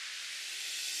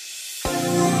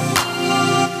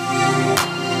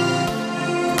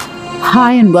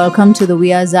Hi, and welcome to the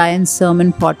We Are Zion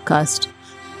Sermon Podcast.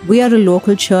 We are a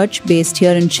local church based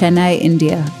here in Chennai,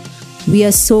 India. We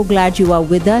are so glad you are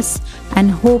with us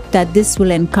and hope that this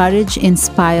will encourage,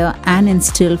 inspire, and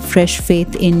instill fresh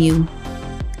faith in you.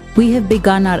 We have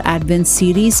begun our Advent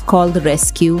series called The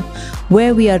Rescue,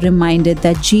 where we are reminded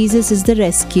that Jesus is the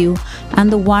rescue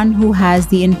and the one who has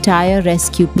the entire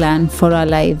rescue plan for our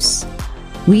lives.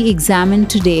 We examine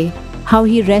today how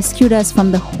He rescued us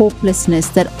from the hopelessness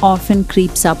that often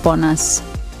creeps up on us.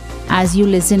 As you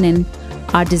listen in,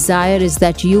 our desire is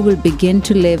that you will begin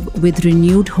to live with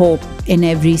renewed hope in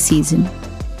every season.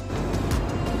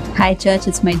 Hi, church.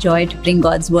 It's my joy to bring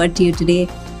God's word to you today.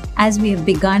 As we have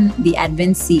begun the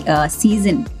Advent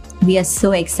season, we are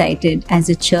so excited as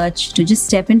a church to just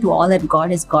step into all that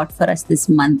God has got for us this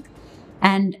month.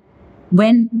 And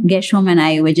when Gershom and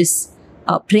I were just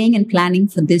praying and planning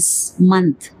for this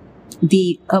month,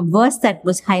 the verse that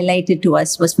was highlighted to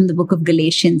us was from the book of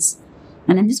Galatians.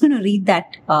 And I'm just going to read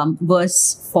that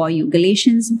verse for you.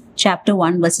 Galatians chapter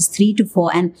 1, verses 3 to 4.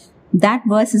 And that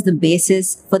verse is the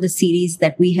basis for the series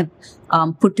that we have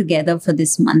put together for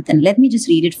this month. And let me just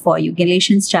read it for you.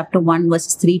 Galatians chapter 1,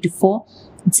 verses 3 to 4.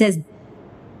 It says,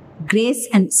 "Grace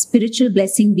and spiritual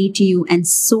blessing be to you and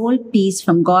soul peace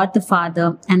from God the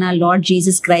Father and our Lord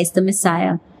Jesus Christ the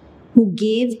Messiah, who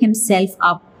gave himself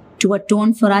up to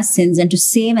atone for our sins and to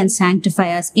save and sanctify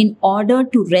us in order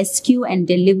to rescue and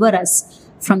deliver us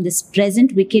from this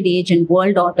present wicked age and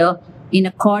world order in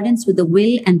accordance with the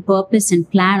will and purpose and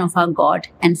plan of our God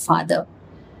and Father."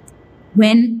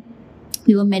 When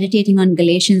we were meditating on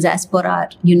Galatians as per our,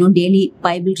 daily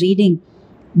Bible reading,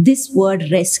 this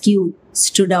word rescue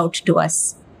stood out to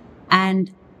us. And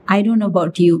I don't know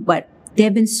about you, but there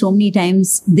have been so many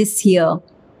times this year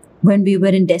when we were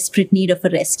in desperate need of a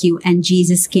rescue and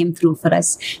Jesus came through for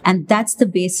us. And that's the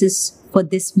basis for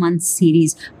this month's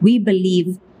series. We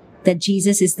believe that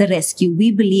Jesus is the rescue.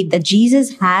 We believe that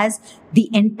Jesus has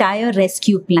the entire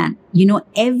rescue plan.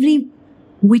 Every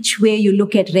which way you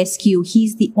look at rescue,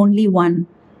 He's the only one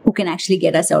who can actually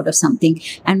get us out of something.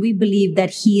 And we believe that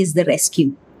He is the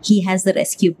rescue. He has the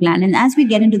rescue plan. And as we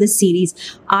get into this series,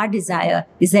 our desire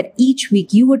is that each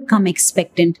week you would come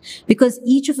expectant, because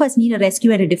each of us need a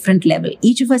rescue at a different level.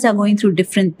 Each of us are going through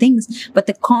different things, but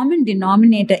the common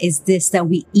denominator is this, that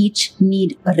we each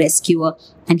need a rescuer,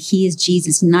 and He is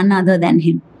Jesus, none other than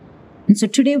Him. And so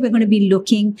today we're going to be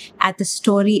looking at the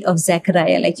story of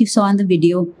Zechariah. Like you saw in the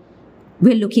video,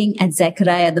 we're looking at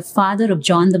Zechariah, the father of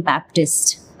John the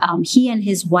Baptist. He and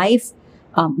his wife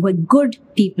were good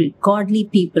people, godly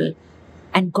people,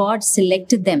 and God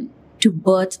selected them to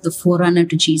birth the forerunner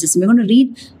to Jesus. And we're going to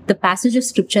read the passage of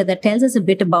scripture that tells us a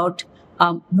bit about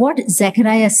what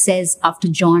Zechariah says after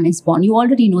John is born. You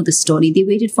already know the story. They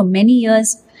waited for many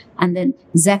years, and then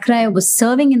Zechariah was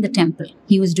serving in the temple.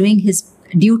 He was doing his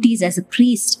duties as a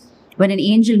priest when an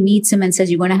angel meets him and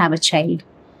says, "You're going to have a child."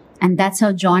 And that's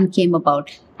how John came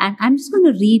about. And I'm just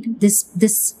going to read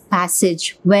this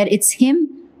passage where it's him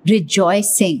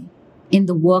rejoicing in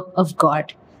the work of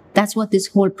God. That's what this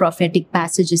whole prophetic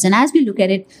passage is. And as we look at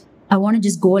it, I want to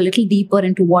just go a little deeper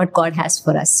into what God has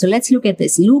for us. So let's look at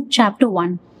this. Luke chapter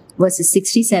 1, verses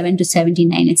 67 to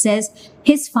 79. It says,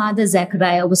 "His father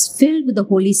Zechariah was filled with the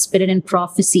Holy Spirit and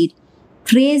prophesied,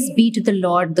 'Praise be to the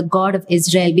Lord, the God of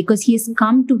Israel, because He has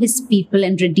come to His people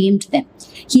and redeemed them.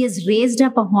 He has raised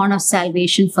up a horn of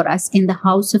salvation for us in the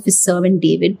house of His servant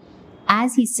David,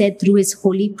 as He said through His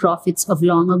holy prophets of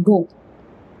long ago.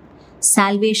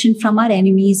 Salvation from our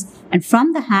enemies and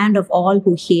from the hand of all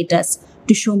who hate us,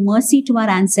 to show mercy to our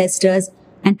ancestors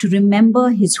and to remember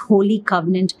His holy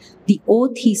covenant, the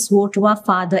oath He swore to our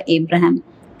father Abraham,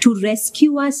 to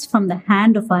rescue us from the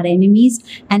hand of our enemies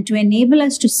and to enable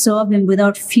us to serve Him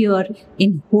without fear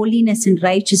in holiness and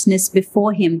righteousness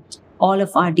before Him all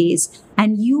of our days.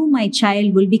 And you, my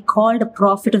child, will be called a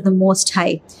prophet of the Most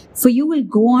High, for you will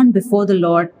go on before the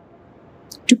Lord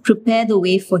to prepare the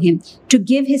way for Him, to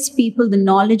give His people the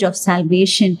knowledge of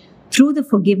salvation through the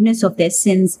forgiveness of their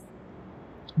sins,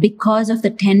 because of the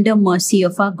tender mercy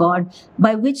of our God,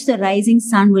 by which the rising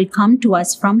sun will come to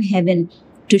us from heaven,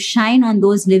 to shine on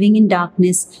those living in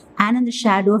darkness and in the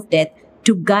shadow of death,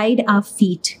 to guide our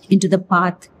feet into the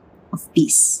path of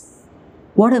peace."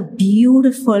 What a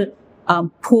beautiful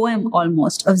poem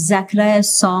almost of Zechariah's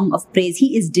song of praise.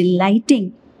 He is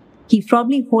delighting. He's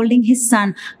probably holding his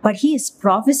son, but he is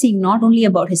prophesying not only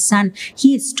about his son,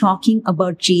 he is talking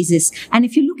about Jesus. And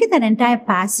if you look at that entire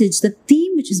passage, the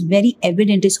theme which is very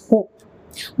evident is hope.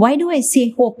 Why do I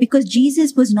say hope? Because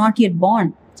Jesus was not yet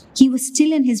born. He was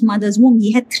still in his mother's womb.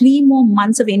 He had 3 more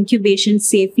months of incubation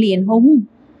safely in her womb.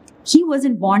 He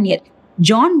wasn't born yet.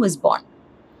 John was born.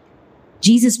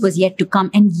 Jesus was yet to come.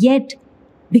 And yet,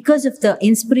 because of the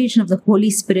inspiration of the Holy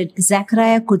Spirit,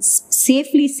 Zechariah could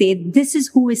safely say, this is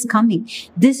who is coming.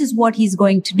 This is what he's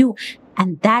going to do.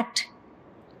 And that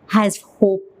has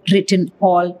hope written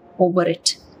all over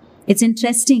it. It's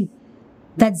interesting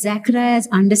that Zechariah's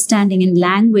understanding in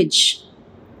language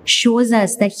shows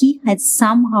us that he had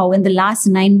somehow in the last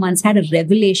 9 months had a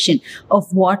revelation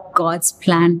of what God's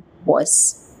plan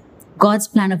was. God's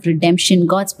plan of redemption,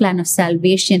 God's plan of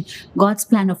salvation, God's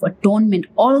plan of atonement,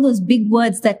 all of those big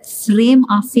words that frame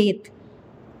our faith.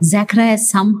 Zechariah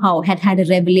somehow had had a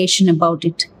revelation about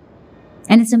it.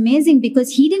 And it's amazing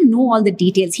because he didn't know all the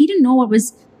details. He didn't know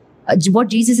what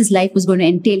Jesus' life was going to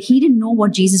entail. He didn't know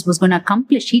what Jesus was going to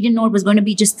accomplish. He didn't know it was going to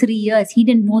be just 3 years. He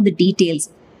didn't know the details.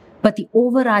 But the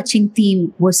overarching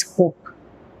theme was hope.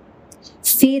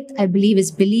 Faith, I believe,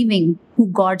 is believing who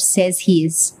God says he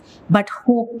is. But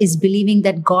hope is believing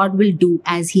that God will do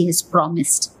as he has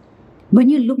promised. When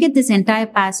you look at this entire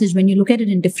passage, when you look at it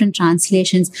in different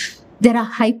translations, there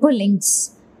are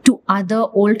hyperlinks to other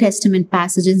Old Testament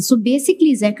passages. So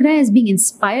basically, Zechariah is being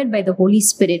inspired by the Holy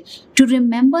Spirit to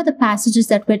remember the passages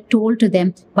that were told to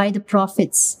them by the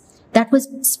prophets, that was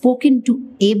spoken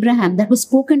to Abraham, that was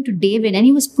spoken to David, and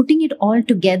he was putting it all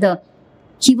together.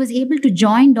 He was able to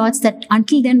join dots that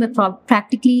until then were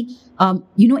practically,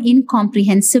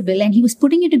 incomprehensible. And he was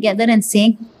putting it together and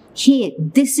saying, hey,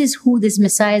 this is who this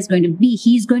Messiah is going to be.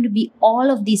 He's going to be all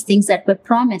of these things that were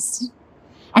promised.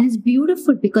 And it's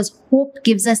beautiful because hope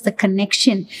gives us the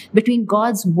connection between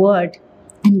God's word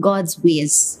and God's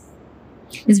ways.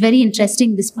 It's very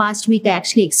interesting. This past week, I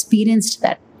actually experienced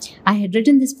that. I had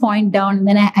written this point down and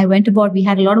then I went about, we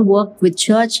had a lot of work with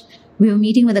church. We were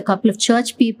meeting with a couple of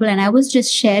church people and I was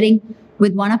just sharing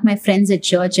with one of my friends at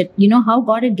church, how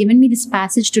God had given me this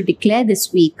passage to declare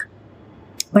this week.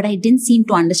 But I didn't seem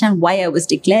to understand why I was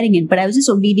declaring it, but I was just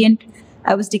obedient.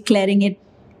 I was declaring it.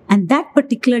 And that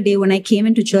particular day when I came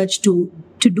into church to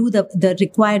do the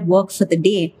required work for the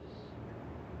day,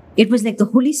 it was like the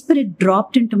Holy Spirit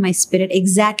dropped into my spirit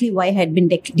exactly why I had been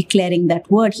declaring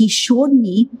that word. He showed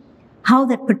me how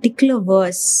that particular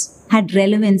verse had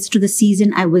relevance to the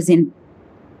season I was in.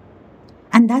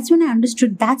 And that's when I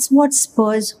understood that's what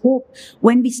spurs hope.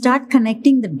 When we start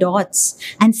connecting the dots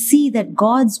and see that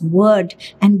God's word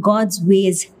and God's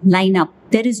ways line up.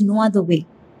 There is no other way.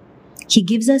 He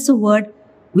gives us a word,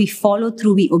 we follow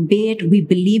through, we obey it, we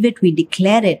believe it, we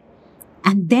declare it.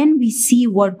 And then we see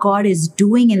what God is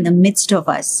doing in the midst of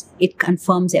us. It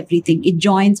confirms everything. It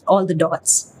joins all the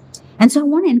dots. And so I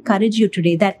want to encourage you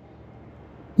today that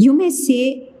you may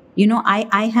say,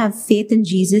 I have faith in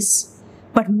Jesus.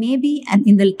 But maybe and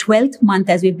in the 12th month,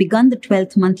 as we've begun the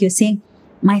 12th month, you're saying,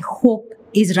 my hope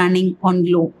is running on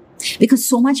low. Because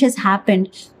so much has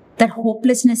happened that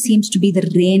hopelessness seems to be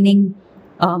the reigning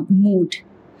mood.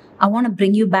 I want to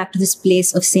bring you back to this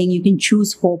place of saying you can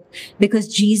choose hope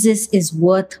because Jesus is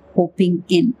worth hoping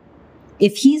in.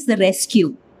 If he's the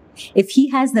rescue, if he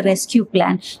has the rescue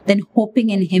plan, then hoping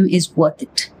in him is worth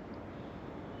it.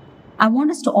 I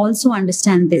want us to also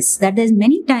understand this, that there's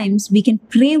many times we can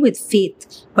pray with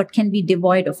faith, but can be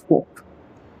devoid of hope.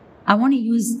 I want to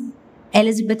use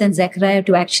Elizabeth and Zechariah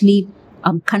to actually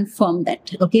confirm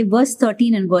that. Okay, verse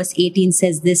 13 and verse 18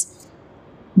 says this.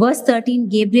 Verse 13,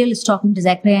 Gabriel is talking to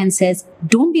Zechariah and says,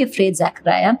 don't be afraid,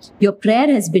 Zechariah. Your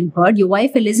prayer has been heard. Your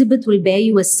wife Elizabeth will bear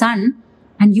you a son,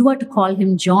 and you are to call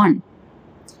him John.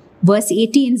 Verse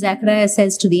 18, Zechariah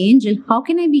says to the angel, how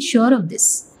can I be sure of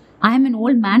this? I am an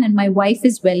old man and my wife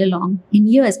is well along in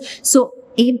years. So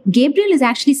Gabriel is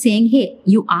actually saying, hey,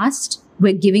 you asked,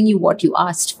 we're giving you what you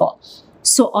asked for.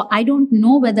 So I don't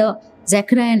know whether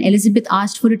Zechariah and Elizabeth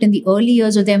asked for it in the early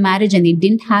years of their marriage and they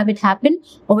didn't have it happen,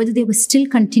 or whether they were still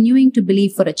continuing to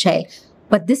believe for a child.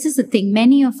 But this is the thing.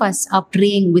 Many of us are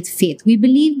praying with faith. We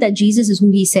believe that Jesus is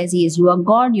who he says he is. You are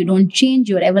God. You don't change.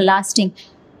 You're everlasting.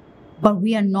 But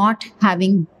we are not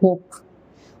having hope.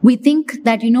 We think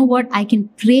that, I can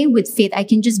pray with faith. I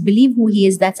can just believe who he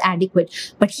is. That's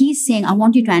adequate. But he's saying, I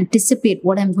want you to anticipate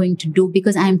what I'm going to do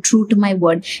because I am true to my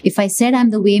word. If I said I'm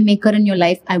the way maker in your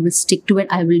life, I will stick to it.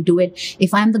 I will do it.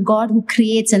 If I'm the God who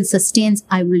creates and sustains,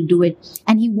 I will do it.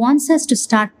 And he wants us to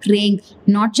start praying,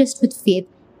 not just with faith,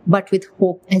 but with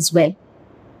hope as well.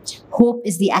 Hope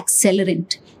is the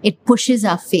accelerant. It pushes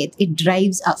our faith. It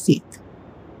drives our faith.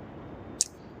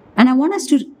 And I want us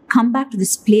to come back to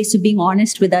this place of being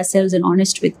honest with ourselves and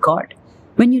honest with God.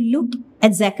 When you look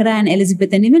at Zechariah and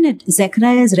Elizabeth and even at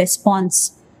Zechariah's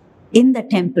response in the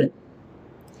temple,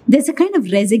 there's a kind of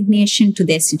resignation to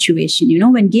their situation.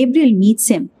 When Gabriel meets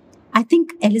him, I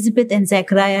think Elizabeth and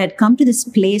Zechariah had come to this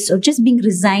place of just being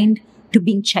resigned to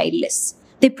being childless.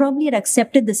 They probably had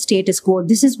accepted the status quo.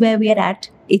 This is where we are at.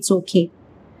 It's okay.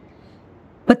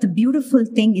 But the beautiful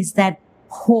thing is that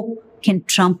hope can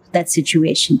trump that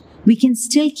situation. We can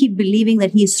still keep believing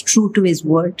that he is true to his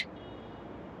word.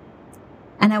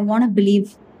 And I want to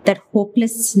believe that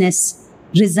hopelessness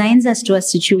resigns us to a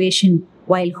situation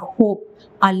while hope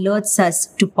alerts us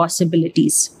to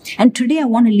possibilities. And today I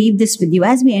want to leave this with you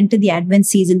as we enter the Advent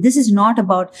season. This is not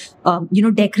about,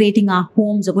 decorating our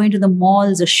homes or going to the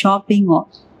malls or shopping or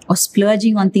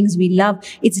splurging on things we love.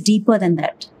 It's deeper than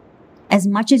that. As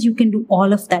much as you can do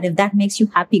all of that, if that makes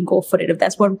you happy, go for it. If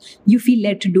that's what you feel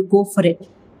led to do, go for it.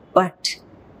 But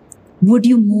would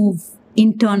you move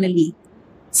internally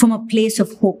from a place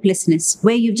of hopelessness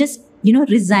where you've just,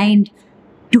 resigned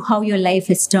to how your life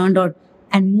has turned out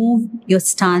and move your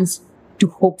stance to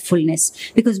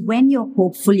hopefulness? Because when you're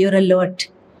hopeful, you're alert.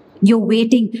 You're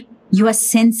waiting. You are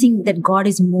sensing that God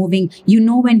is moving. You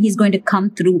know when he's going to come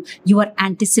through. You are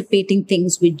anticipating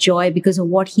things with joy because of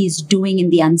what he's doing in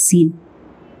the unseen.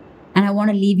 And I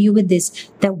want to leave you with this,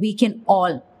 that we can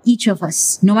all, each of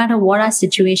us, no matter what our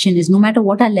situation is, no matter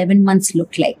what our 11 months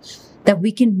look like, that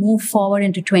we can move forward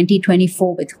into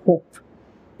 2024 with hope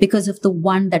because of the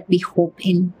one that we hope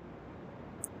in.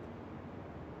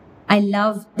 I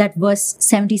love that verse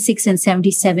 76 and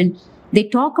 77. They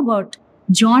talk about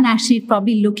John actually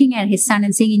probably looking at his son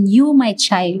and saying, "In you, my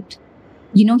child."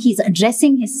 He's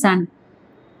addressing his son.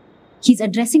 He's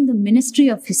addressing the ministry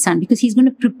of his son because he's going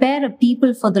to prepare a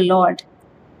people for the Lord.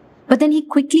 But then he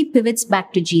quickly pivots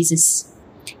back to Jesus.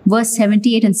 Verse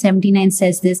 78 and 79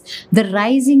 says this: "The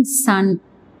rising sun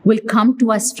will come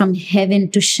to us from heaven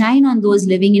to shine on those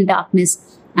living in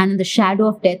darkness and in the shadow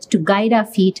of death, to guide our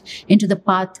feet into the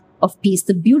path of peace."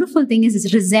 The beautiful thing is,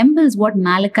 it resembles what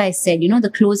Malachi said.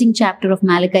 The closing chapter of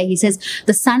Malachi, he says,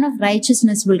 "The Son of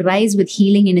Righteousness will rise with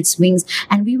healing in its wings,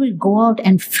 and we will go out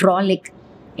and frolic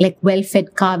like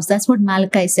well-fed calves." That's what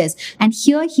Malachi says. And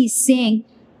here he's saying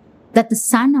that the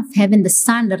Son of Heaven,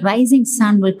 the rising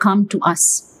sun will come to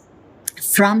us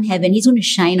from heaven. He's going to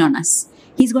shine on us.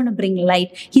 He's going to bring light.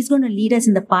 He's going to lead us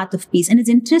in the path of peace. And it's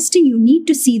interesting, you need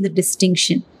to see the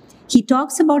distinction. He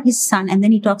talks about his son and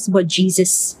then he talks about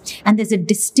Jesus. And there's a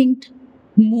distinct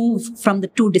move from the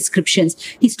two descriptions.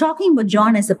 He's talking about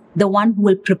John as the one who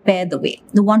will prepare the way,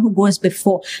 the one who goes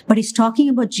before. But he's talking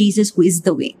about Jesus, who is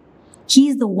the way.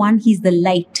 He's the one, he's the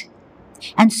light.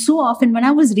 And so often when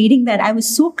I was reading that, I was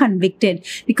so convicted,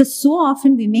 because so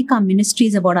often we make our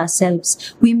ministries about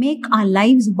ourselves. We make our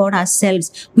lives about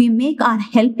ourselves. We make our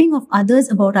helping of others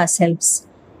about ourselves.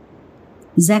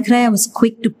 Zechariah was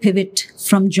quick to pivot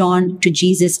from John to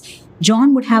Jesus.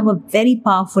 John would have a very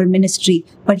powerful ministry,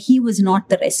 but he was not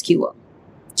the rescuer.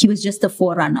 He was just the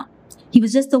forerunner. He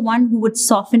was just the one who would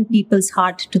soften people's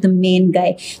heart to the main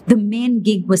guy. The main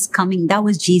gig was coming. That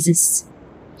was Jesus.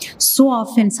 So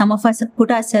often, some of us put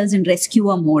ourselves in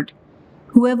rescuer mode.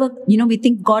 Whoever, we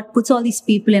think God puts all these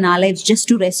people in our lives just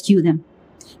to rescue them,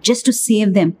 just to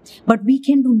save them. But we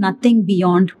can do nothing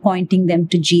beyond pointing them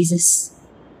to Jesus.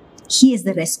 He is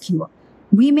the rescuer.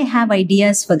 We may have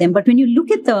ideas for them, but when you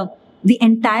look at the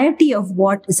entirety of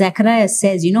what Zechariah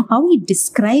says, how he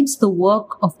describes the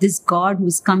work of this God who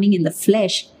is coming in the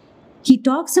flesh, he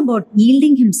talks about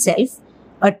yielding himself,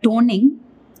 atoning,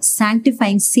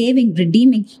 sanctifying, saving,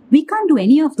 redeeming. We can't do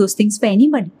any of those things for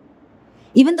anybody.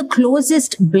 Even the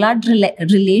closest blood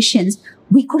relations,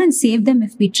 we couldn't save them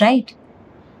if we tried.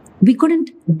 We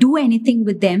couldn't do anything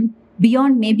with them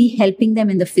beyond maybe helping them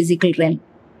in the physical realm.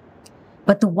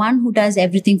 But the one who does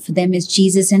everything for them is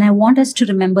Jesus. And I want us to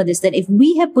remember this, that if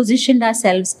we have positioned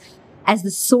ourselves as the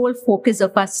sole focus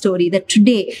of our story, that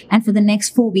today and for the next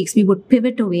 4 weeks, we would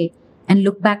pivot away and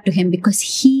look back to him, because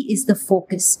he is the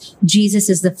focus. Jesus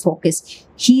is the focus.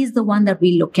 He is the one that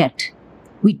we look at.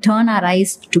 We turn our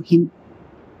eyes to him.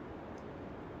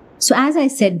 So as I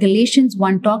said, Galatians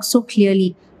 1 talks so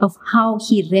clearly of how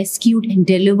he rescued and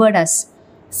delivered us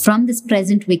from this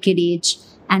present wicked age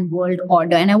and world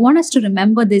order. And I want us to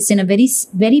remember this in a very,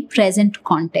 very present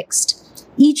context.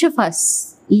 Each of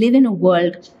us live in a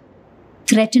world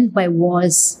threatened by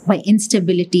wars, by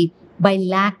instability, by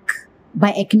lack,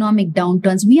 by economic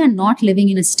downturns. We are not living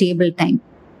in a stable time,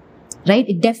 right?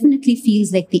 It definitely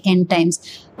feels like the end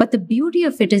times. But the beauty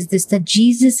of it is this, that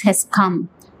Jesus has come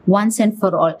once and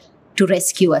for all to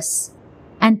rescue us.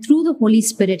 And through the Holy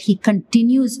Spirit, he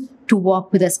continues to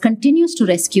walk with us, continues to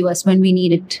rescue us when we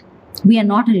need it. We are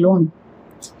not alone.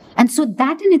 And so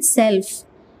that in itself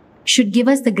should give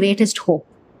us the greatest hope.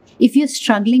 If you're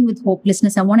struggling with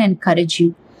hopelessness, I want to encourage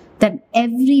you that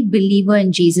every believer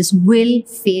in Jesus will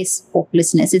face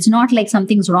hopelessness. It's not like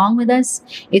something's wrong with us.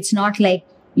 It's not like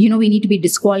we need to be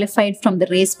disqualified from the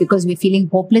race because we're feeling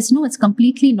hopeless. No, it's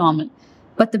completely normal.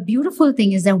 But the beautiful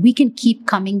thing is that we can keep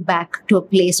coming back to a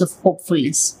place of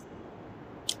hopefulness.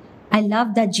 I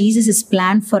love that Jesus'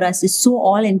 plan for us is so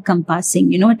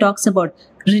all-encompassing. It talks about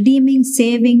redeeming,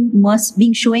 saving,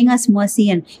 mercy, showing us mercy,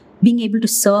 and being able to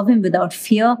serve him without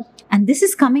fear. And this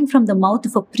is coming from the mouth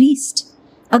of a priest,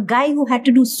 a guy who had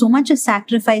to do so much a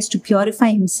sacrifice to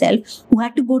purify himself, who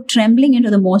had to go trembling into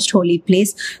the most holy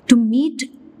place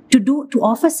to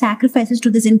offer sacrifices to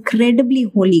this incredibly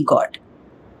holy God.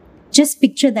 Just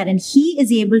picture that. And he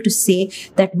is able to say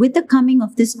that with the coming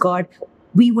of this God,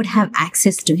 we would have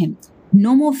access to him.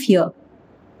 No more fear,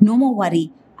 no more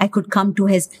worry. I could come to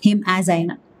him as I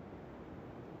am.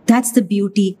 That's the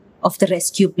beauty of the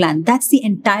rescue plan. That's the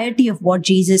entirety of what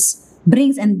Jesus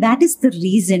brings. And that is the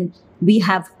reason we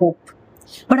have hope.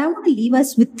 But I want to leave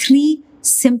us with 3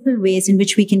 simple ways in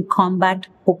which we can combat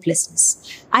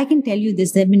hopelessness. I can tell you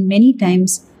this. There have been many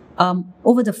times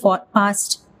over the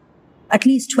past at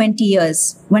least 20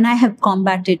 years when I have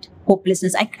combated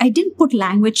hopelessness. I didn't put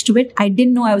language to it. I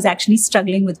didn't know I was actually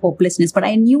struggling with hopelessness, but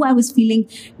I knew I was feeling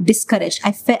discouraged.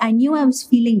 I knew I was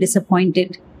feeling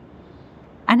disappointed.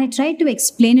 And I tried to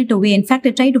explain it away. In fact,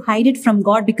 I tried to hide it from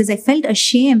God because I felt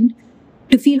ashamed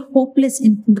to feel hopeless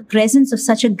in the presence of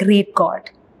such a great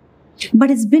God.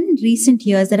 But it's been in recent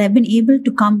years that I've been able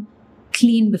to come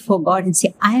clean before God and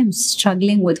say, I am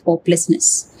struggling with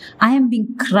hopelessness. I am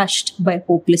being crushed by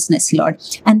hopelessness, Lord.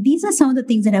 And these are some of the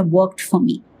things that have worked for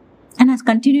me. And I'm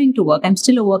continuing to work. I'm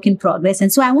still a work in progress.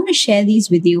 And so I want to share these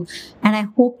with you, and I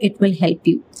hope it will help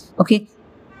you. Okay.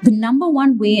 The number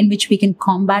one way in which we can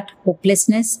combat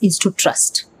hopelessness is to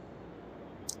trust.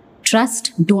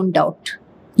 Trust, don't doubt.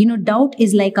 Doubt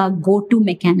is like our go-to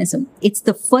mechanism. It's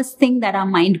the first thing that our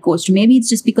mind goes to. Maybe it's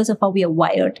just because of how we are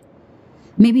wired.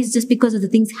 Maybe it's just because of the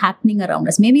things happening around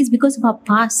us. Maybe it's because of our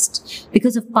past,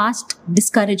 because of past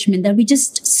discouragement, that we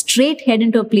just straight head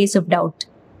into a place of doubt.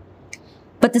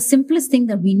 But the simplest thing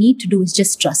that we need to do is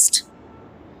just trust.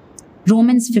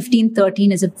 Romans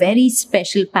 15:13 is a very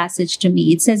special passage to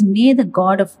me. It says, may the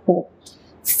God of hope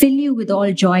fill you with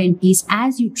all joy and peace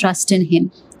as you trust in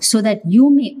him, so that you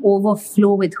may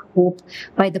overflow with hope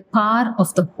by the power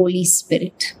of the Holy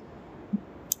Spirit.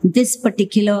 This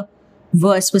particular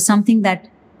verse was something that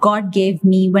God gave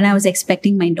me when I was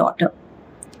expecting my daughter.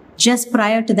 Just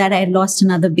prior to that, I had lost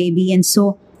another baby. And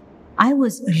so I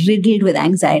was riddled with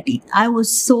anxiety. I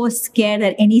was so scared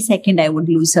that any second I would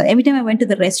lose her. Every time I went to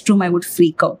the restroom, I would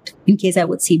freak out in case I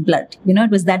would see blood.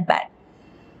 It was that bad.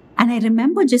 And I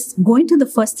remember just going through the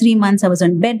first 3 months, I was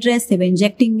on bed rest. They were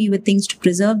injecting me with things to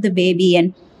preserve the baby.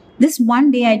 And this one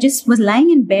day I just was lying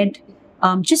in bed,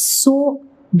 just so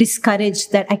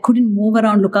discouraged that I couldn't move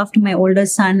around, look after my older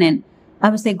son. And I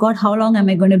was like, God, how long am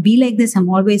I going to be like this? I'm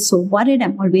always so worried.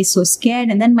 I'm always so scared.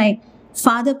 And then my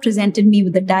father presented me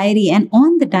with a diary. And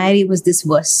on the diary was this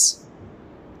verse.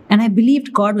 And I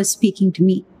believed God was speaking to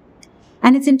me.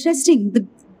 And it's interesting.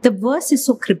 The verse is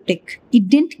so cryptic. It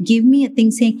didn't give me a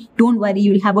thing saying, don't worry,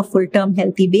 you'll have a full-term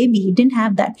healthy baby. He didn't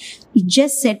have that. He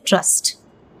just said, trust.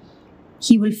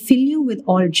 He will fill you with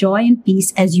all joy and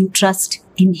peace as you trust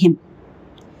in him.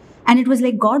 And it was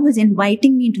like God was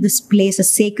inviting me into this place, a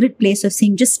sacred place of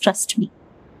saying, just trust me.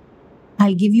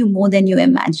 I'll give you more than you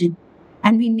imagine.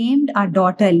 And we named our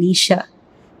daughter Alicia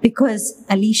because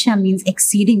Alicia means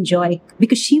exceeding joy,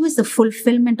 because she was the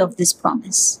fulfillment of this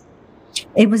promise.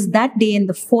 It was that day in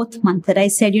the 4th month that I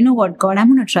said, you know what, God,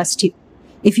 I'm going to trust you.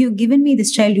 If you've given me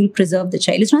this child, you'll preserve the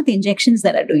child. It's not the injections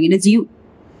that are doing it, it's you.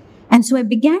 And so I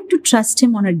began to trust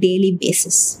him on a daily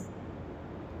basis.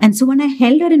 And so when I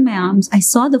held her in my arms, I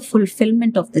saw the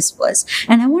fulfillment of this verse.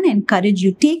 And I want to encourage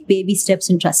you, take baby steps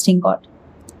in trusting God.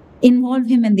 Involve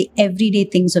him in the everyday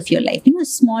things of your life.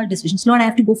 Small decisions. Lord, I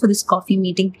have to go for this coffee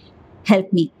meeting.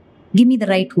 Help me. Give me the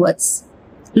right words.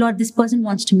 Lord, this person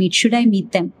wants to meet. Should I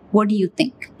meet them? What do you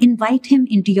think? Invite him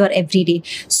into your everyday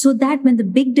so that when the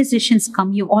big decisions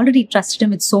come, you've already trusted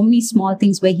him with so many small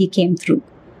things where he came through.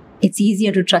 It's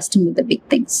easier to trust him with the big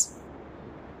things.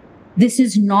 This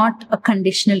is not a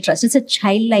conditional trust. It's a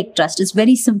childlike trust. It's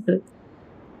very simple.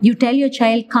 You tell your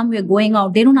child, come, we're going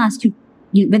out. They don't ask you.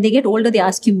 When they get older, they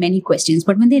ask you many questions.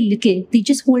 But when they're little, they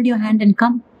just hold your hand and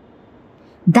come.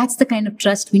 That's the kind of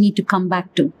trust we need to come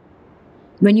back to.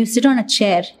 When you sit on a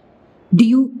chair, do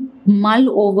you mull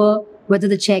over whether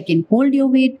the chair can hold your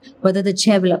weight, whether the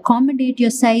chair will accommodate your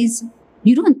size?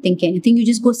 You don't think anything. You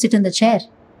just go sit in the chair.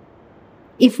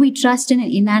 If we trust in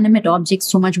an inanimate object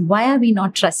so much, why are we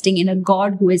not trusting in a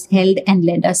God who has held and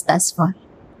led us thus far?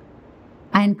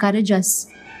 I encourage us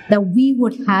that we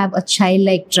would have a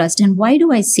childlike trust. And why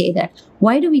do I say that?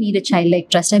 Why do we need a childlike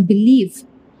trust? I believe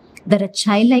that a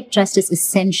childlike trust is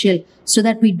essential so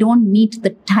that we don't meet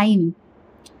the time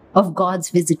of God's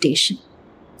visitation.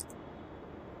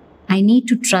 I need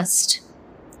to trust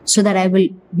so that I will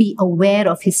be aware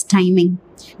of His timing.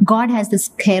 God has this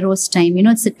kairos time.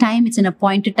 It's a time, it's an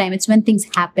appointed time. It's when things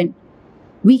happen.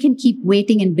 We can keep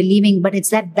waiting and believing, but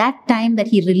it's at that time that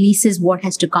He releases what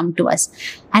has to come to us.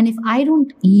 And if I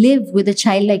don't live with a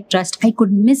childlike trust, I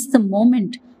could miss the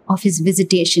moment of His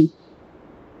visitation.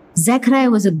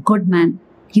 Zechariah was a good man.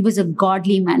 He was a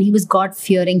godly man. He was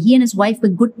God-fearing. He and his wife were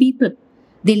good people.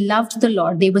 They loved the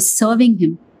Lord. They were serving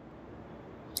Him.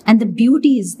 And the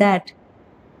beauty is that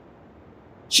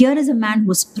here is a man who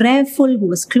was prayerful, who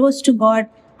was close to God,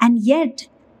 and yet,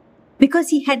 because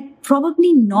he had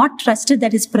probably not trusted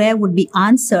that his prayer would be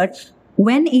answered,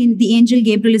 when the angel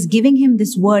Gabriel is giving him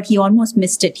this word, he almost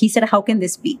missed it. He said, how can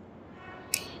this be?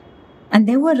 And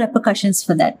there were repercussions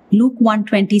for that. Luke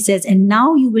 1:20 says, and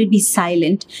now you will be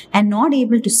silent and not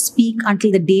able to speak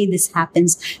until the day this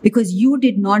happens, because you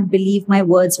did not believe my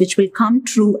words, which will come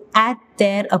true at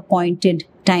their appointed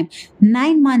time.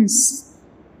 9 months,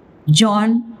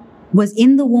 John was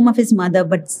in the womb of his mother,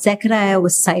 but Zechariah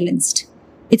was silenced.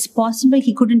 It's possible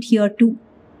he couldn't hear too.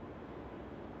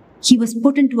 He was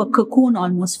put into a cocoon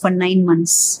almost for 9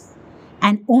 months.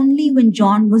 And only when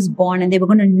John was born and they were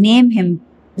going to name him,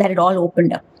 that it all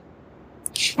opened up.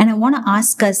 And I want to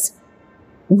ask us,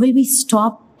 will we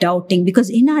stop doubting? Because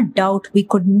in our doubt, we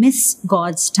could miss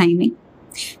God's timing.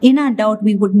 In our doubt,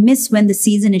 we would miss when the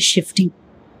season is shifting.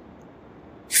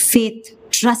 Faith,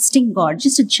 trusting God,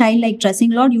 just a childlike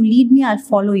trusting, Lord, you lead me, I'll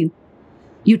follow you.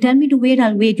 You tell me to wait,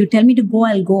 I'll wait. You tell me to go,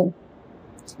 I'll go.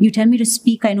 You tell me to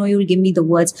speak, I know you will give me the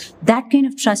words. That kind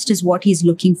of trust is what He's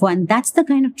looking for. And that's the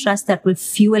kind of trust that will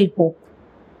fuel hope.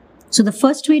 So the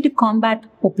first way to combat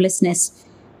hopelessness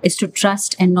is to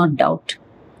trust and not doubt.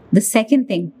 The second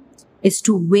thing is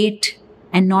to wait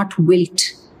and not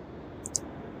wilt.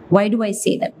 Why do I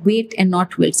say that? Wait and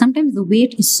not wilt. Sometimes the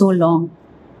wait is so long.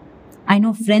 I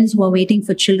know friends who are waiting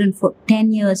for children for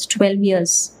 10 years, 12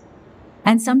 years.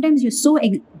 And sometimes you're so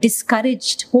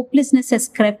discouraged, hopelessness has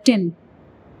crept in,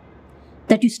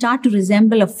 that you start to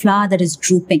resemble a flower that is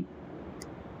drooping.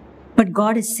 But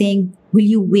God is saying, will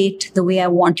you wait the way I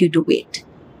want you to wait?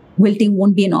 Wilting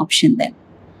won't be an option then.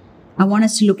 I want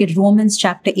us to look at Romans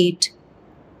chapter 8,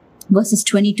 verses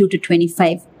 22 to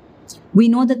 25. We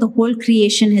know that the whole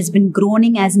creation has been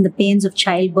groaning as in the pains of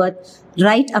childbirth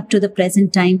right up to the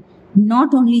present time.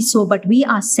 Not only so, but we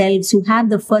ourselves who have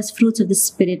the first fruits of the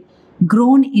Spirit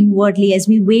groan inwardly as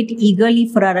we wait eagerly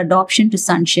for our adoption to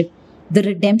sonship, the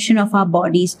redemption of our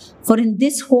bodies. For in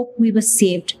this hope we were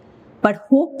saved. But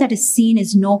hope that is seen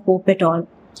is no hope at all.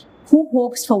 Who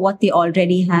hopes for what they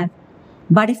already have?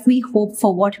 But if we hope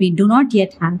for what we do not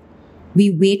yet have,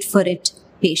 we wait for it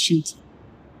patiently.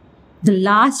 The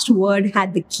last word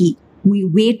had the key. We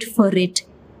wait for it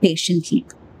patiently.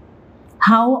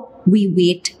 How we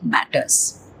wait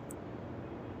matters.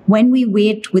 When we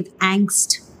wait with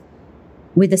angst,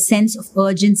 with a sense of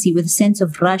urgency, with a sense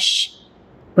of rush,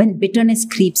 when bitterness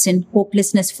creeps in,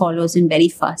 hopelessness follows in very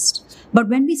fast. But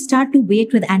when we start to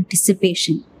wait with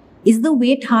anticipation, is the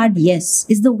wait hard? Yes.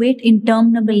 Is the wait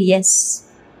interminable? Yes.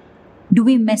 Do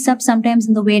we mess up sometimes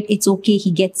in the wait? It's okay,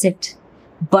 He gets it.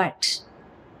 But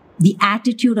the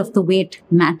attitude of the wait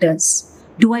matters.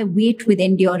 Do I wait with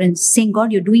endurance, saying,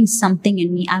 God, you're doing something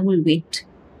in me, I will wait.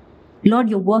 Lord,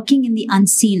 you're working in the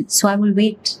unseen, so I will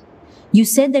wait. You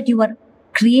said that you are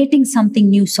creating something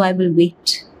new, so I will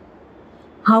wait.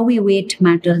 How we wait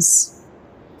matters.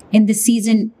 In this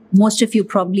season, most of you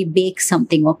probably bake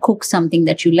something or cook something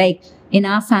that you like. In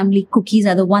our family, cookies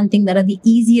are the one thing that are the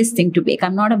easiest thing to bake.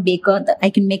 I'm not a baker, I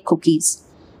can make cookies.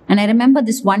 And I remember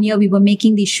this one year we were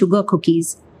making these sugar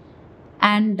cookies.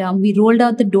 And we rolled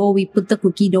out the dough, we put the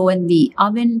cookie dough in the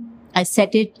oven. I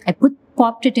set it,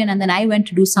 popped it in, and then I went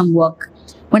to do some work.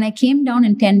 When I came down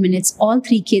in 10 minutes, all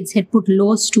 3 kids had put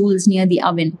low stools near the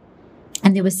oven.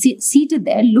 And they were seated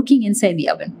there looking inside the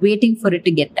oven, waiting for it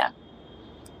to get done.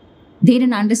 They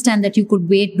didn't understand that you could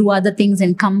wait, do other things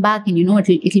and come back and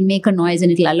it'll make a noise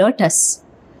and it'll alert us.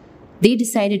 They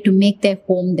decided to make their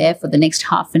home there for the next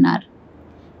half an hour.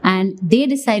 And they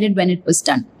decided when it was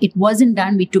done. It wasn't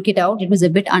done, we took it out, it was a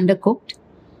bit undercooked.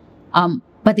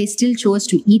 But they still chose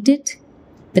to eat it.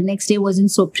 The next day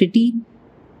wasn't so pretty.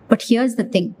 But here's the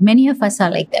thing, many of us are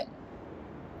like them.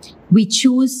 We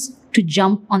choose to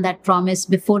jump on that promise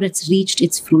before it's reached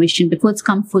its fruition, before it's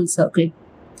come full circle.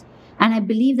 And I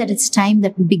believe that it's time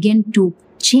that we begin to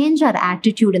change our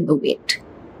attitude in the wait.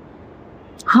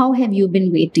 How have you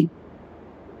been waiting?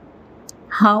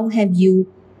 How have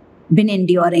you been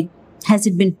enduring? Has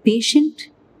it been patient?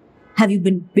 Have you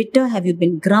been bitter? Have you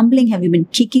been grumbling? Have you been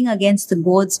kicking against the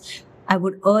goads? I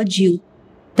would urge you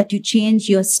that you change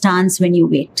your stance when you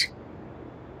wait.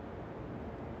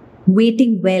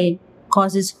 Waiting well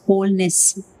causes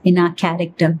wholeness in our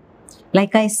character.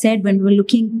 Like I said, when we were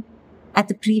looking at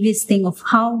the previous thing of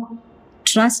how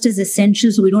trust is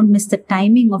essential so we don't miss the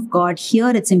timing of God, here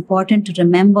it's important to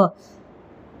remember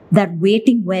that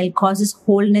waiting well causes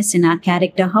wholeness in our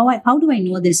character. How do I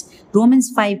know this? Romans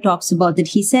 5 talks about that.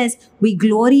 He says, we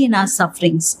glory in our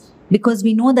sufferings because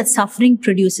we know that suffering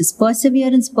produces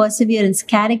perseverance,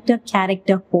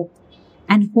 character, hope.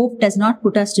 And hope does not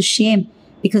put us to shame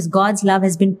because God's love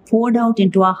has been poured out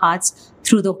into our hearts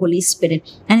through the Holy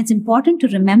Spirit. And it's important to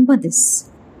remember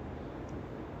this,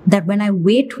 that when I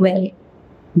wait well,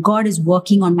 God is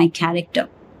working on my character.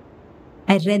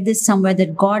 I read this somewhere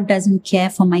that God doesn't care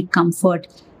for my comfort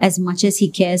as much as He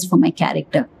cares for my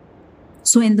character.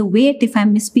 So in the wait, if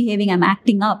I'm misbehaving, I'm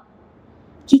acting up,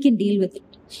 He can deal with it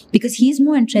because He's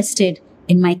more interested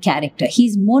in my character.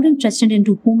 He's more interested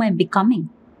into whom I'm becoming.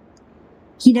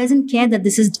 He doesn't care that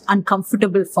this is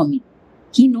uncomfortable for me.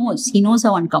 He knows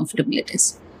how uncomfortable it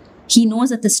is. He knows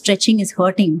that the stretching is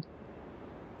hurting.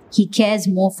 He cares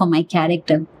more for my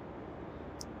character.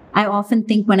 I often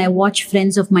think when I watch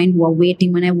friends of mine who are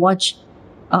waiting, when I watch,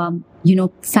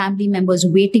 family members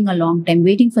waiting a long time,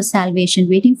 waiting for salvation,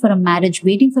 waiting for a marriage,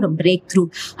 waiting for a breakthrough,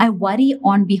 I worry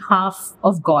on behalf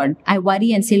of God. I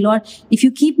worry and say, Lord, if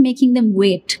you keep making them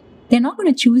wait, they're not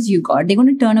going to choose you, God. They're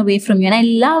going to turn away from you. And I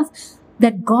love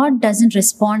that God doesn't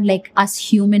respond like us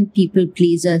human people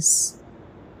pleasers.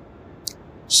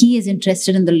 He is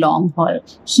interested in the long haul.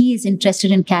 He is interested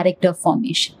in character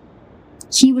formation.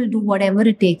 He will do whatever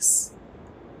it takes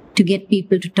to get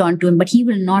people to turn to Him, but He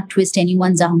will not twist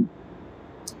anyone's arm.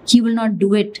 He will not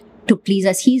do it to please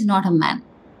us. He's not a man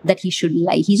that He should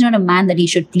lie. He's not a man that He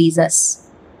should please us.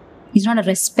 He's not a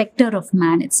respecter of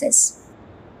man, it says.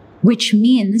 Which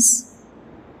means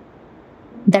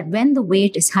that when the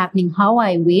wait is happening, how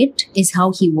I wait is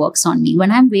how He works on me.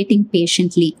 When I'm waiting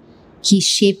patiently, He's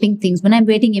shaping things. When I'm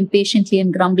waiting impatiently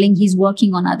and grumbling, He's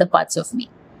working on other parts of me.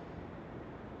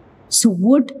 So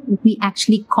would we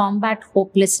actually combat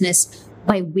hopelessness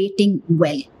by waiting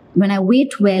well? When I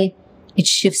wait well, it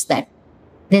shifts that.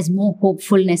 There's more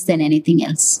hopefulness than anything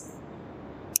else.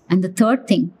 And the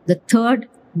third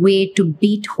way to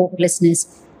beat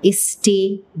hopelessness is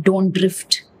stay, don't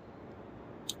drift.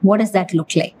 What does that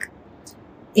look like?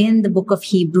 In the book of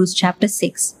Hebrews, chapter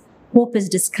 6, hope is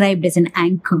described as an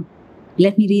anchor.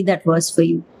 Let me read that verse for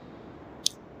you.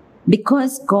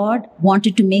 Because God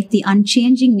wanted to make the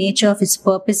unchanging nature of His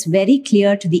purpose very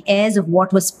clear to the heirs of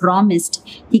what was promised,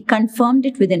 He confirmed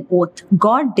it with an oath.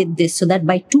 God did this so that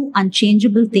by two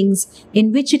unchangeable things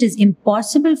in which it is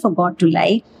impossible for God to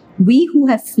lie, we who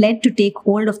have fled to take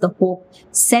hold of the hope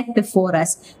set before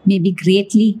us may be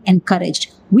greatly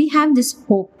encouraged. We have this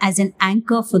hope as an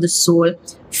anchor for the soul,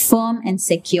 firm and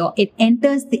secure. It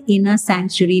enters the inner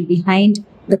sanctuary behind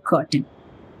the curtain.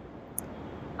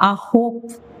 Our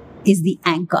hope is the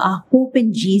anchor. Our hope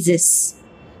in Jesus,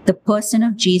 the person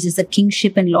of Jesus, the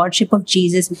kingship and lordship of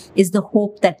Jesus, is the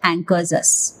hope that anchors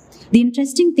us. The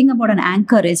interesting thing about an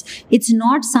anchor is it's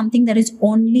not something that is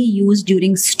only used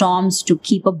during storms to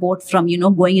keep a boat from,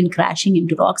 going and crashing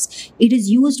into rocks. It is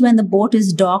used when the boat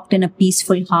is docked in a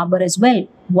peaceful harbor as well.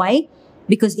 Why?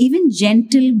 Because even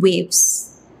gentle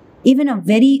waves, even a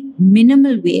very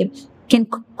minimal wave, can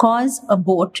cause a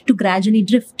boat to gradually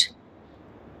drift.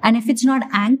 And if it's not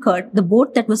anchored, the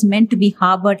boat that was meant to be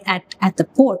harbored at the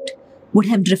port would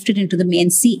have drifted into the main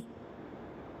sea.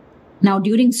 Now,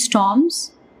 during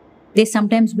storms, they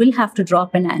sometimes will have to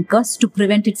drop an anchor to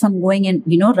prevent it from going and,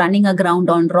 running aground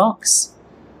on rocks.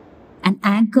 An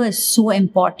anchor is so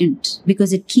important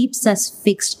because it keeps us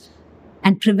fixed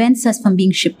and prevents us from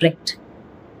being shipwrecked.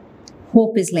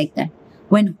 Hope is like that.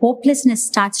 When hopelessness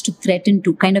starts to threaten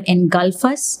to kind of engulf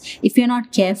us, if we're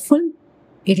not careful,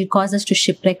 it'll cause us to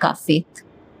shipwreck our faith.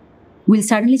 We'll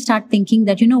suddenly start thinking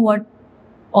that,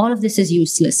 all of this is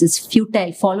useless. It's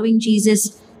futile. Following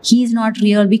Jesus, He is not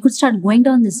real. We could start going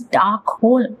down this dark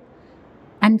hole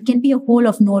and can be a hole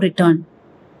of no return.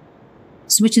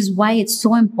 So, which is why it's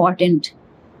so important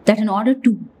that in order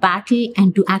to battle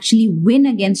and to actually win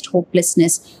against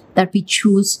hopelessness, that we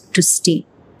choose to stay.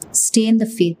 Stay in the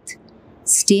faith.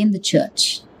 Stay in the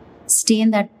church. Stay in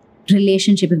that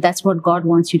relationship if that's what God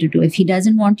wants you to do. If He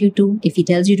doesn't want you to, if He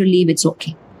tells you to leave, it's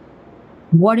okay.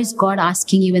 What is God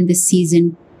asking you in this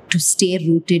season to stay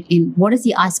rooted in? What is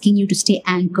He asking you to stay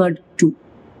anchored to?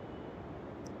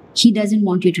 He doesn't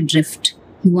want you to drift.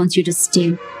 He wants you to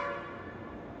stay.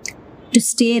 To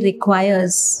stay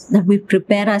requires that we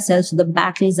prepare ourselves for the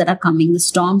battles that are coming, the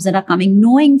storms that are coming,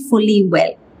 knowing fully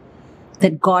well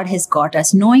that God has got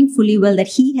us, knowing fully well that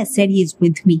He has said He is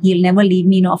with me. He'll never leave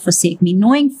me nor forsake me,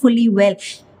 knowing fully well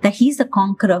that He's the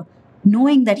conqueror,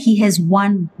 knowing that He has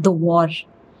won the war,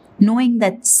 knowing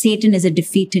that Satan is a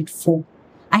defeated foe.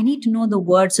 I need to know the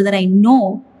word so that I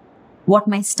know what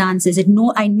my stance is.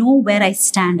 I know where I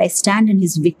stand. I stand in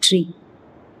His victory.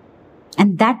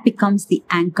 And that becomes the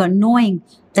anchor, knowing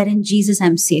that in Jesus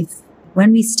I'm safe.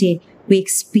 When we stay, we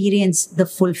experience the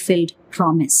fulfilled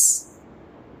promise.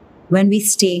 When we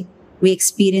stay, we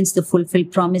experience the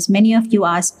fulfilled promise. Many of you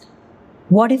ask,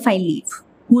 what if I leave?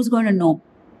 Who's going to know?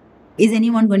 Is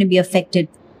anyone going to be affected?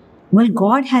 Well,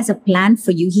 God has a plan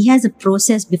for you. He has a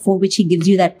process before which He gives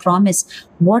you that promise.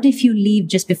 What if you leave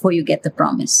just before you get the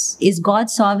promise? Is God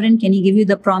sovereign? Can He give you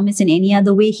the promise in any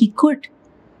other way? He could.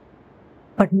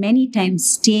 But many times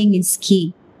staying is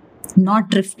key. Not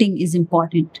drifting is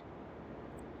important.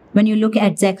 When you look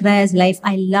at Zechariah's life,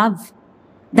 I love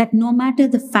that no matter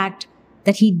the fact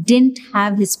that he didn't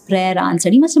have his prayer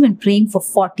answered, he must have been praying for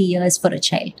 40 years for a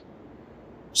child.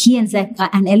 He and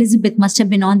Elizabeth must have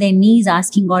been on their knees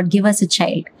asking God, give us a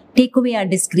child. Take away our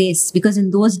disgrace, because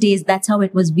in those days, that's how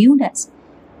it was viewed as.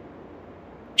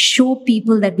 Show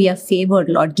people that we are favored,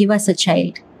 Lord. Give us a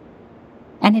child.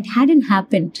 And it hadn't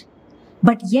happened.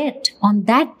 But yet, on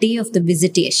that day of the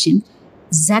visitation,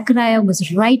 Zechariah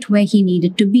was right where he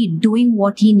needed to be, doing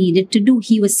what he needed to do.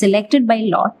 He was selected by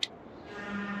Lot.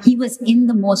 He was in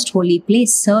the most holy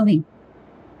place, serving.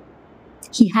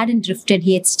 He hadn't drifted,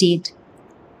 he had stayed.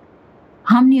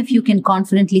 How many of you can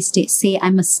confidently say,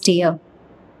 I'm a stayer?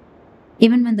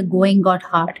 Even when the going got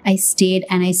hard, I stayed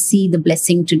and I see the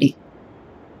blessing today.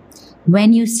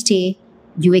 When you stay,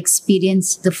 you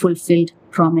experience the fulfilled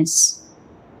promise.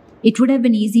 It would have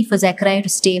been easy for Zechariah to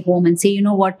stay home and say, you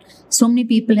know what, so many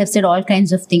people have said all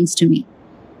kinds of things to me.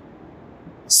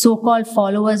 So-called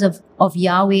followers of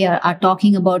Yahweh are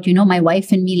talking about, my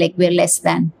wife and me like we're less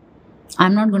than.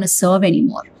 I'm not going to serve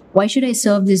anymore. Why should I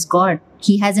serve this God?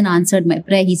 He hasn't answered my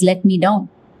prayer. He's let me down.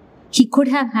 He could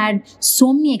have had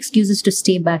so many excuses to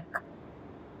stay back,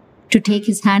 to take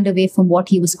his hand away from what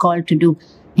he was called to do.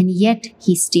 And yet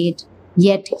he stayed.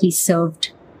 Yet he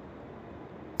served.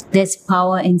 There's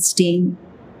power in staying.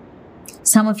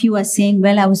 Some of you are saying,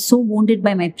 well, I was so wounded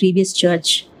by my previous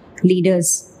church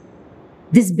leaders.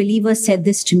 This believer said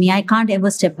this to me. I can't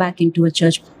ever step back into a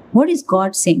church. What is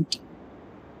God saying to you?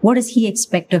 What does He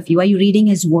expect of you? Are you reading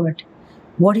His word?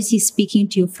 What is He speaking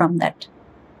to you from that?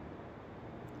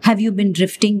 Have you been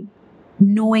drifting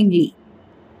knowingly?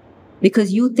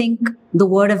 Because you think the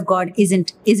word of God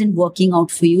isn't working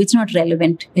out for you. It's not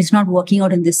relevant. It's not working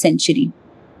out in this century.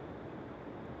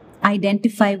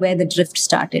 Identify where the drift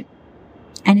started.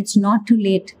 And it's not too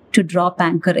late to drop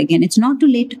anchor again. It's not too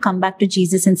late to come back to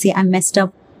Jesus and say, I'm messed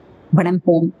up, but I'm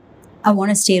home. I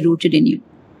want to stay rooted in you.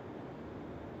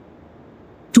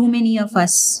 Too many of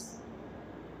us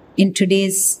in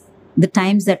the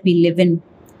times that we live in,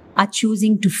 are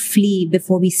choosing to flee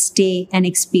before we stay and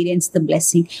experience the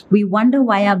blessing. We wonder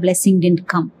why our blessing didn't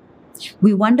come.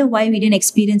 We wonder why we didn't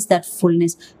experience that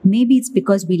fullness. Maybe it's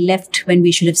because we left when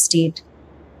we should have stayed.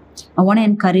 I want to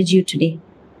encourage you today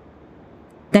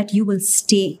that you will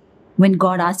stay when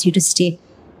God asks you to stay.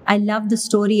 I love the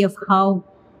story of how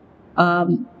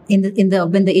when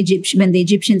the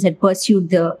Egyptians had pursued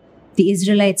the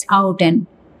Israelites out, and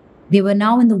they were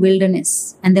now in the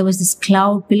wilderness, and there was this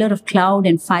pillar of cloud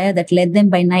and fire that led them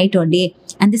by night or day,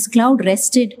 and this cloud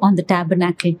rested on the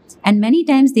tabernacle. And many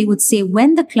times they would say,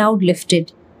 when the cloud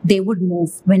lifted, they would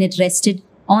move. When it rested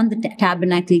on the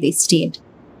tabernacle, they stayed.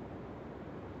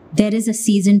 There is a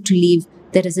season to leave.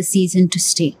 There is a season to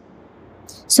stay.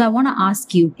 So I want to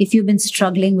ask you, if you've been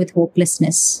struggling with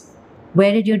hopelessness,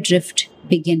 where did your drift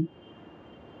begin?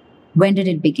 When did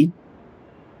it begin?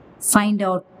 Find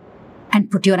out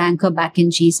and put your anchor back in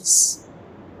Jesus.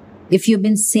 If you've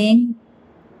been saying,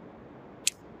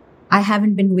 I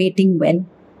haven't been waiting well,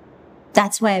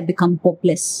 that's why I become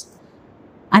hopeless.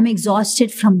 I'm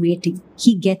exhausted from waiting.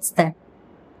 He gets that.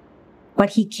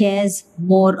 But He cares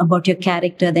more about your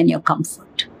character than your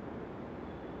comfort.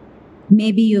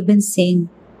 Maybe you've been saying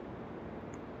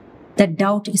that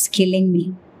doubt is killing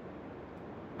me.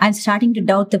 I'm starting to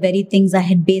doubt the very things I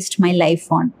had based my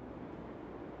life on.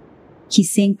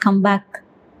 He's saying, come back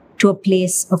to a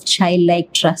place of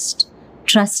childlike trust.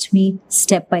 Trust me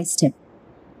step by step.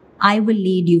 I will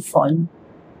lead you, fallen.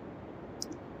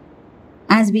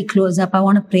 As we close up, I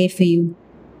want to pray for you.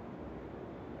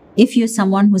 If you're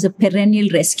someone who's a perennial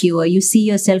rescuer, you see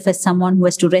yourself as someone who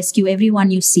has to rescue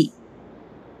everyone you see.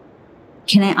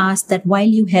 can I ask that while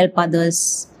you help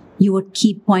others, you would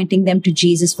keep pointing them to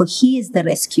Jesus, for He is the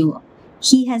rescuer.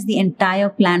 He has the entire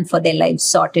plan for their lives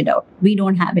sorted out. We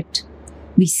don't have it.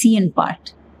 We see in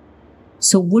part.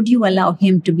 So would you allow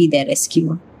Him to be their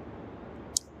rescuer?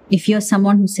 If you're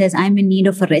someone who says, I'm in need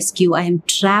of a rescue, I am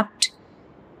trapped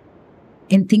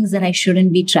in things that I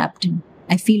shouldn't be trapped in.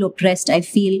 I feel oppressed. I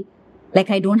feel like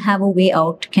I don't have a way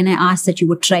out. Can I ask that you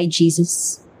would try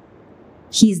Jesus?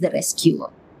 He's the rescuer.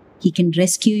 He can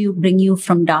rescue you, bring you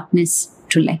from darkness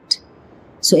to light.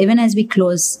 So even as we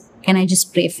close, can I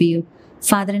just pray for you?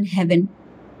 Father in heaven,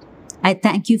 I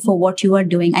thank you for what you are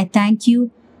doing. I thank you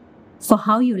for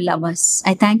how you love us.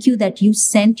 I thank you that you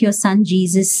sent your son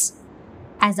Jesus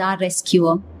as our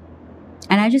rescuer.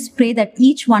 And I just pray that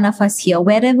each one of us here,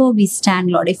 wherever we stand,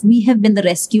 Lord, if we have been the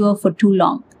rescuer for too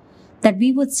long, that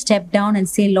we would step down and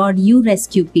say, Lord, you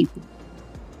rescue people.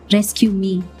 Rescue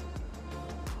me.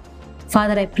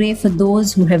 Father, I pray for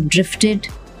those who have drifted,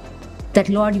 that,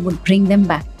 Lord, you would bring them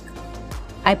back.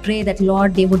 I pray that,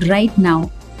 Lord, they would right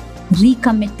now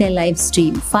recommit their lives to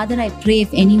you. Father, I pray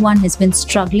if anyone has been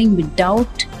struggling with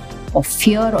doubt or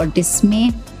fear or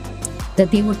dismay,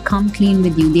 that they would come clean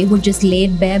with you. They would just lay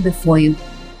it bare before you.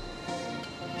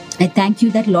 I thank you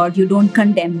that, Lord, you don't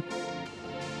condemn,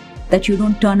 that you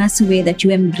don't turn us away, that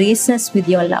you embrace us with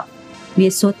your love. We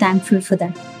are so thankful for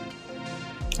that.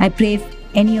 I pray if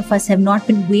any of us have not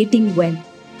been waiting well,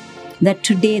 that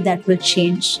today that will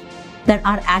change, that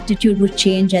our attitude will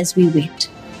change as we wait.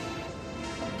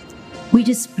 We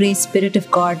just pray, Spirit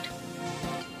of God,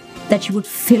 that you would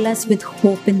fill us with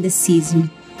hope in this season,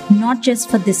 not just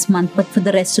for this month, but for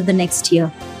the rest of the next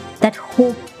year. That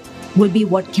hope will be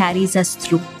what carries us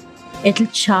through. It'll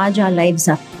charge our lives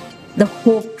up. The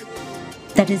hope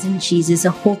that is in Jesus,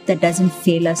 a hope that doesn't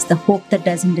fail us, the hope that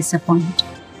doesn't disappoint.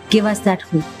 Give us that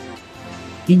hope.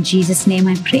 In Jesus' name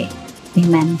I pray.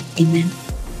 Amen. Amen.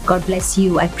 God bless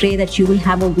you. I pray that you will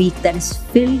have a week that is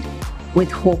filled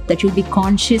with hope, that you'll be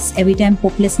conscious every time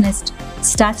hopelessness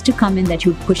starts to come in, that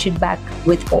you push it back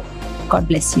with hope. God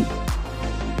bless you.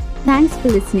 Thanks for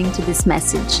listening to this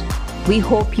message. We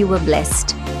hope you were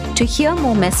blessed. To hear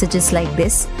more messages like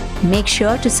this, make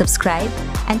sure to subscribe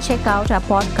and check out our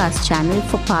podcast channel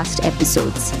for past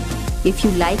episodes. If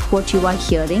you like what you are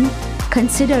hearing,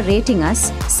 consider rating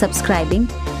us, subscribing,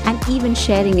 and even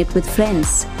sharing it with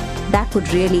friends. That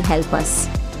would really help us.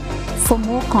 For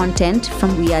more content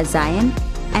from We Are Zion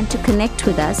and to connect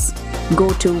with us,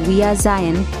 go to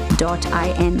wearezion.in.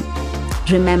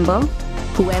 Remember,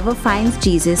 whoever finds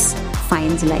Jesus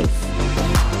finds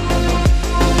life.